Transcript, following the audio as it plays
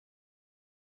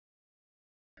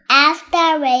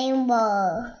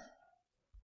afterRainbow.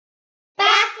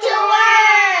 Back to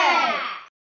work!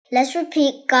 Let's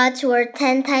repeat God's Word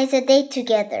 10 times a day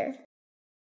together.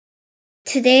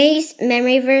 Today's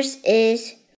memory verse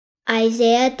is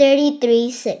Isaiah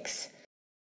 33:6.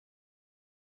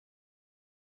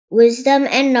 Wisdom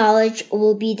and knowledge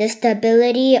will be the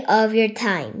stability of your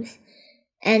times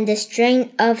and the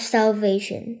strength of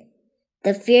salvation.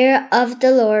 The fear of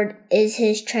the Lord is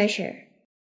his treasure.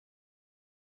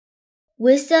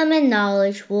 Wisdom and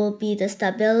knowledge will be the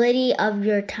stability of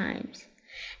your times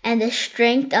and the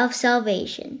strength of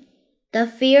salvation. The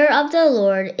fear of the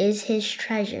Lord is his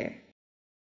treasure.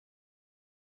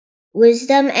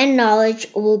 Wisdom and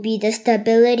knowledge will be the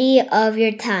stability of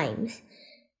your times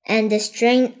and the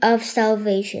strength of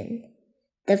salvation.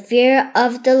 The fear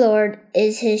of the Lord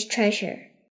is his treasure.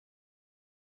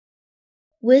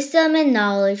 Wisdom and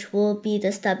knowledge will be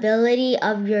the stability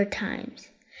of your times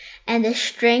and the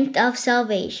strength of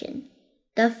salvation.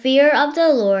 The fear of the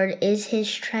Lord is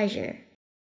his treasure.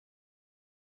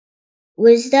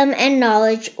 Wisdom and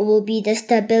knowledge will be the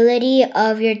stability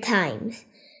of your times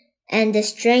and the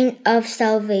strength of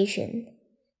salvation.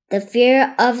 The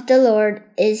fear of the Lord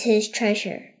is his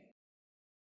treasure.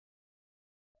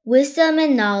 Wisdom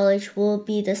and knowledge will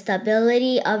be the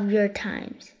stability of your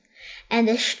times and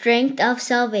the strength of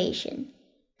salvation.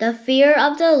 The fear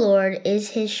of the Lord is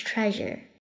his treasure.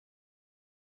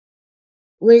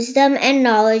 Wisdom and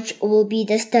knowledge will be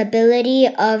the stability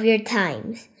of your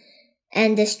times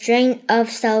and the strength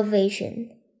of salvation.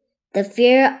 The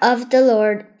fear of the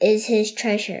Lord is his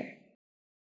treasure.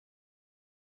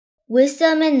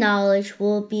 Wisdom and knowledge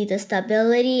will be the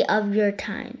stability of your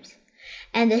times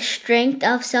and the strength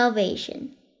of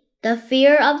salvation. The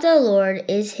fear of the Lord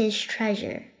is his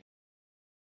treasure.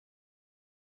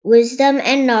 Wisdom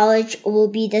and knowledge will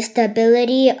be the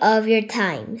stability of your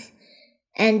times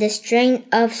and the strength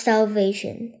of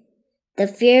salvation. The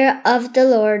fear of the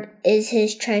Lord is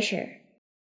his treasure.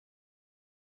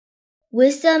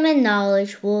 Wisdom and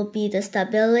knowledge will be the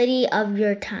stability of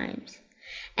your times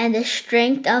and the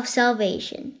strength of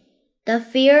salvation. The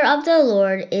fear of the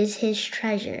Lord is his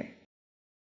treasure.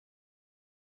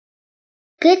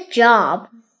 Good job!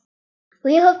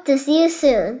 We hope to see you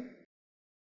soon.